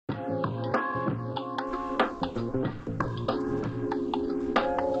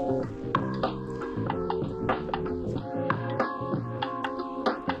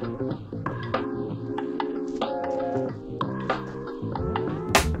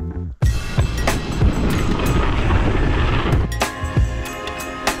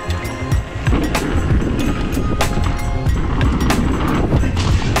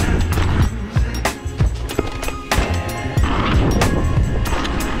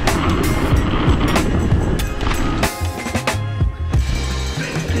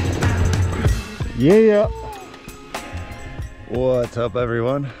Yeah. What's up,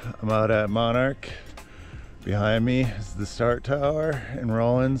 everyone? I'm out at Monarch. Behind me is the start tower in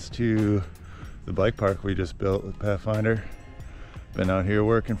Rollins to the bike park we just built with Pathfinder. Been out here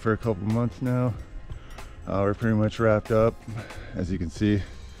working for a couple months now. We're pretty much wrapped up. As you can see,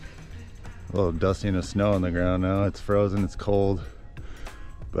 a little dusting of snow on the ground now. It's frozen, it's cold.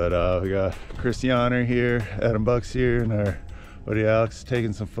 But we got Christiana here, Adam Buck's here, and our buddy Alex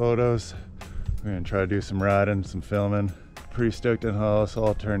taking some photos. We're gonna try to do some riding, some filming. Pretty stoked on how this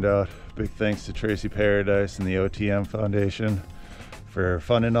all turned out. Big thanks to Tracy Paradise and the OTM Foundation for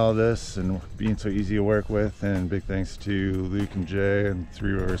funding all this and being so easy to work with, and big thanks to Luke and Jay and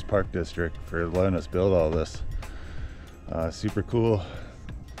Three Rivers Park District for letting us build all this. Super cool.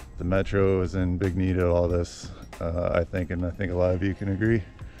 The Metro is in big need of all this, I think, and I think a lot of you can agree.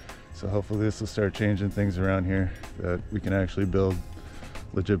 So hopefully this will start changing things around here, that we can actually build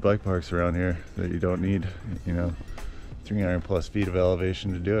legit bike parks around here, that you don't need, you know, 300 plus feet of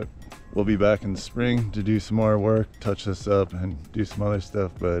elevation to do it. We'll be back in the spring to do some more work, touch this up and do some other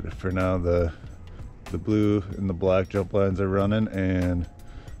stuff, but for now the blue and the black jump lines are running and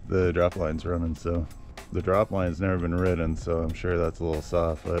the drop line's running. So the drop line's never been ridden, so I'm sure that's a little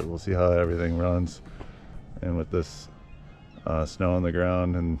soft, but we'll see how everything runs. And with this snow on the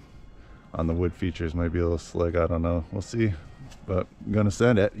ground and on the wood features, might be a little slick, I don't know, we'll see. But I'm gonna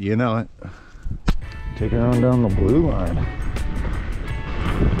send it, you know it. Take it on down the blue line.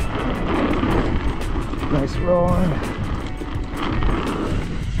 Nice rolling.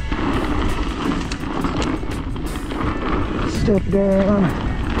 Step down.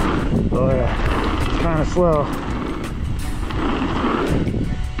 Oh yeah, it's kind of slow.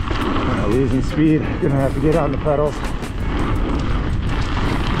 Kind of losing speed. Gonna have to get on the pedals.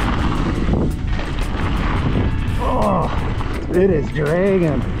 Oh, it is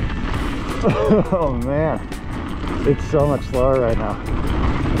dragging. Oh man, it's so much slower right now.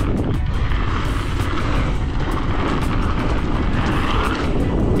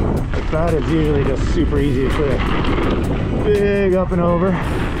 That is usually just super easy to clear. Big up and over.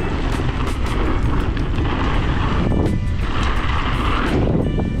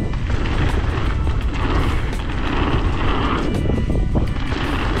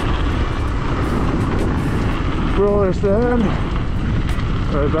 Roller stand.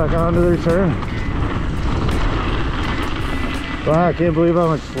 Right back onto the return. Wow, I can't believe how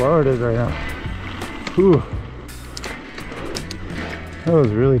much slower it is right now. Whew. That was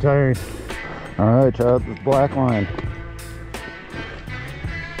really tiring. Alright, try out this black line.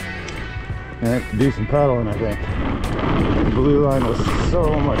 And do some pedaling, I think. The blue line was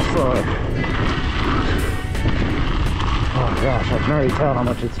so much slower. Oh gosh, I can already tell how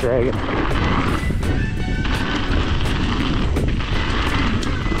much it's dragging.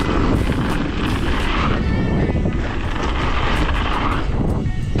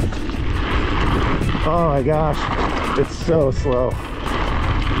 Oh my gosh, it's so slow.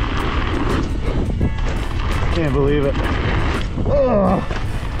 Can't believe it. Oh.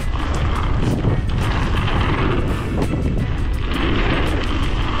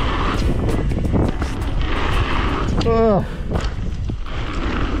 Oh.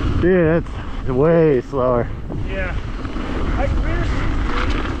 Dude, that's way slower. Yeah.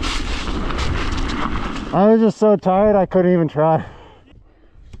 I was just so tired I couldn't even try.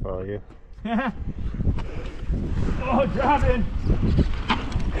 Oh, you. Oh, dropping.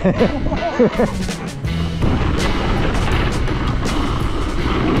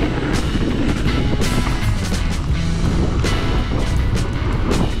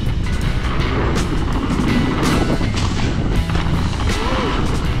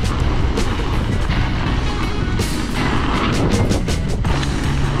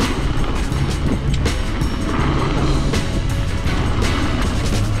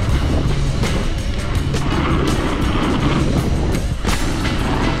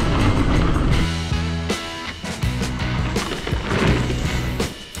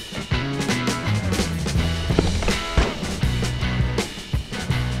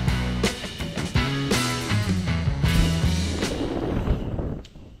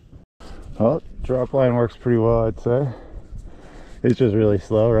 Well, drop line works pretty well, I'd say. It's just really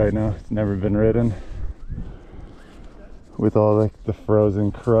slow right now. It's never been ridden. With all like the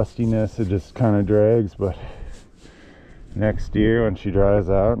frozen crustiness, it just kind of drags, but next year when she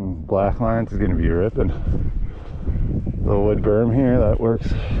dries out and black lines is going to be ripping. Little wood berm here, that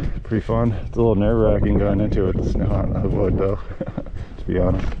works pretty fun. It's a little nerve-wracking going into it with the snow on the wood though, to be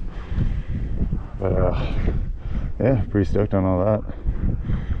honest. But yeah, pretty stoked on all that.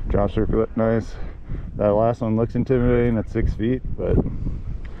 Drop circuit looked nice. That last one looks intimidating at 6 feet, but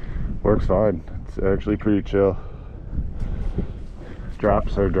Works fine. It's actually pretty chill.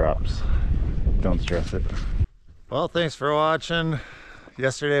 Drops are drops. Don't stress it. Well, thanks for watching.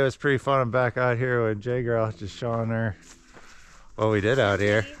 Yesterday was pretty fun. I'm back out here with J-Girl, just showing her what we did out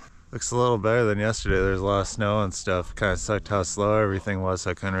here. Looks a little better than yesterday. There's a lot of snow and stuff. Kind of sucked how slow everything was,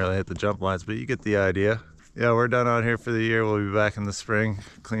 so I couldn't really hit the jump lines, but you get the idea. Yeah, we're done out here for the year. We'll be back in the spring,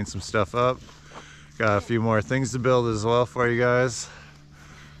 clean some stuff up. Got a few more things to build as well for you guys.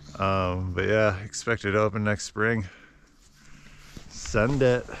 But yeah, expect it to open next spring. Send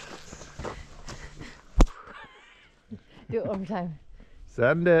it. Do it one more time.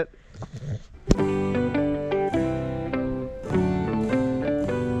 Send it.